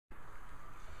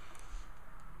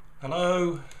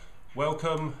Hello,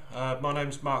 welcome. My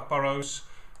name's Mark Burrows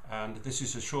and this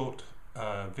is a short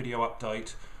video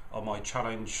update on my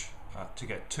challenge to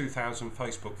get 2,000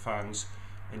 Facebook fans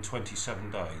in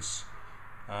 27 days.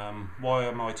 Why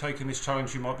am I taking this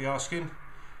challenge, you might be asking?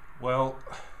 Well,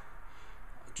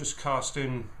 just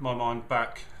casting my mind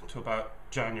back to about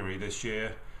January this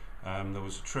year, there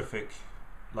was a terrific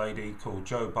lady called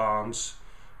Jo Barnes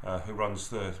who runs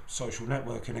the Social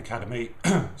Networking Academy,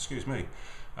 excuse me,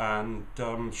 and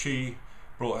she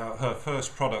brought out her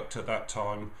first product at that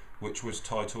time, which was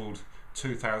titled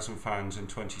 2,000 fans in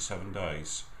 27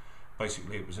 days.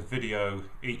 Basically it was a video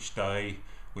each day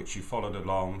which you followed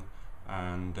along,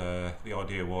 and the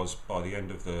idea was by the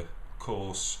end of the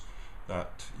course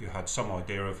that you had some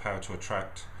idea of how to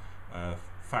attract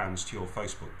fans to your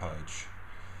Facebook page.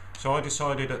 So I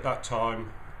decided at that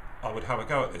time I would have a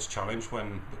go at this challenge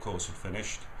when the course had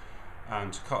finished,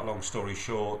 and to cut a long story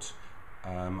short,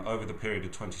 over the period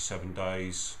of 27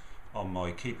 days on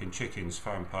my Keeping Chickens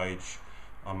fan page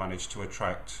I managed to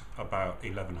attract about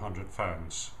 1,100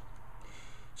 fans.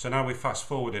 So now we've fast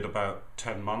forwarded about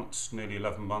 10 months, nearly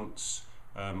 11 months.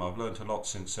 I've learnt a lot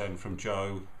since then from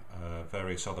Jo,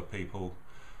 various other people,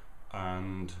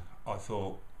 and I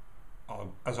thought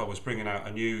as I was bringing out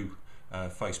a new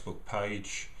Facebook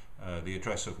page, the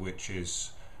address of which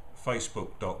is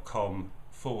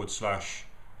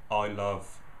facebook.com/I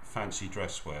love fancy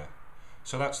dresswear.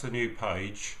 So that's the new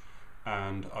page,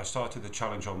 and I started the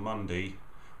challenge on Monday.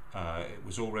 It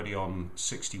was already on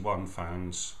 61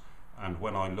 fans, and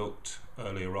when I looked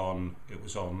earlier on it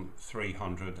was on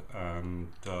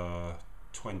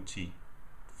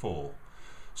 324.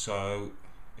 So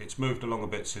it's moved along a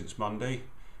bit since Monday.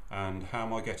 And how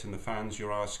am I getting the fans,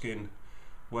 you're asking?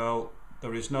 Well,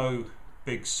 there is no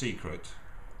big secret.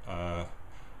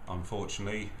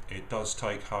 Unfortunately, it does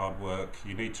take hard work.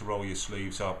 You need to roll your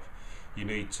sleeves up, you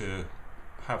need to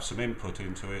have some input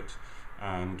into it,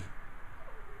 and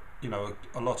you know,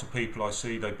 a lot of people I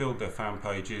see, they build their fan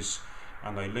pages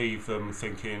and they leave them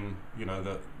thinking, you know,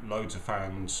 that loads of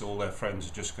fans, all their friends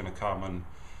are just going to come and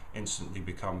instantly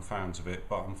become fans of it,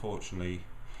 but unfortunately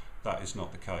that is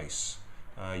not the case.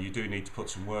 You do need to put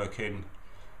some work in,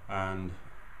 and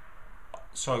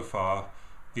so far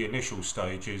the initial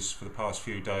stages for the past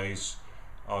few days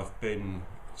I've been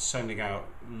sending out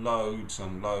loads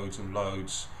and loads and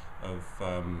loads of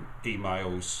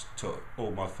emails to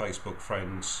all my Facebook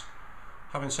friends.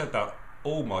 Having said that,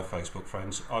 all my Facebook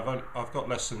friends, I've got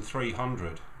less than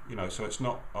 300, you know, so it's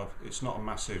not a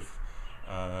massive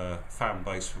fan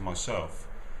base for myself.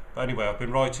 But anyway, I've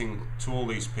been writing to all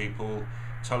these people,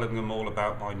 telling them all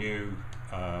about my new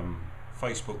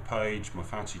Facebook page, my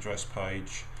fancy dress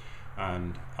page,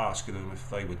 and asking them if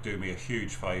they would do me a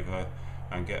huge favour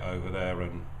and get over there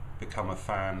and become a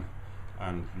fan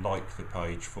and like the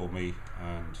page for me,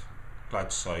 and glad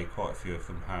to say quite a few of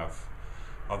them have.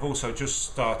 I've also just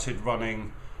started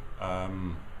running a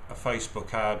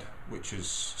Facebook ad which is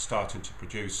starting to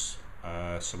produce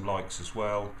some likes as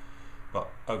well,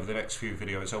 but over the next few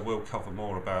videos I will cover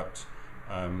more about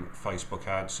Facebook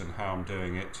ads and how I'm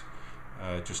doing it,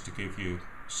 just to give you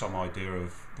some idea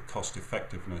of the cost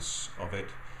effectiveness of it.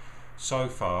 So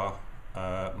far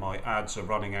my ads are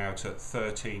running out at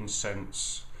 13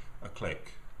 cents a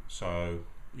click, so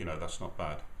you know, that's not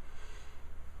bad.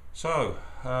 So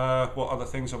what other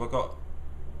things have I got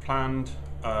planned?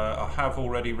 I have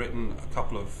already written a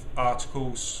couple of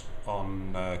articles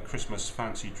on Christmas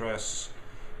fancy dress,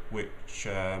 which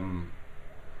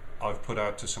I've put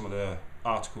out to some of the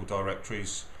article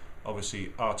directories.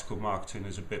 Obviously article marketing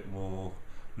is a bit more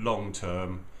long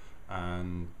term,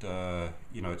 and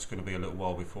you know, it's going to be a little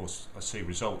while before I see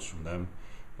results from them,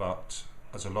 but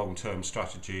as a long-term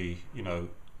strategy, you know,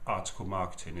 article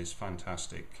marketing is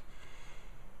fantastic.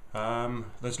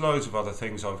 There's loads of other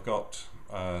things I've got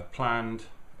planned,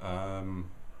 and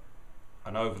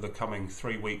over the coming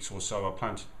 3 weeks or so I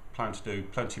plan to do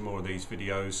plenty more of these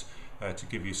videos to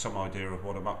give you some idea of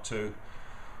what I'm up to.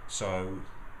 So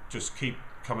just keep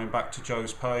coming back to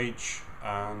Jo's page,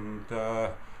 and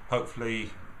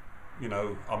hopefully, you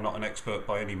know, I'm not an expert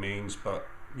by any means, but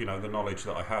you know, the knowledge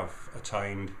that I have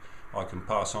attained I can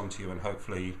pass on to you and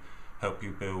hopefully help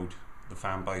you build the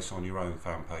fan base on your own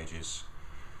fan pages.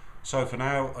 So for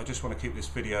now I just want to keep this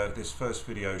first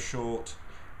video short.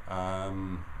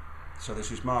 So this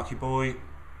is Marky Boy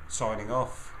signing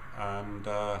off, and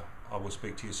I will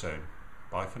speak to you soon.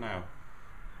 Bye for now.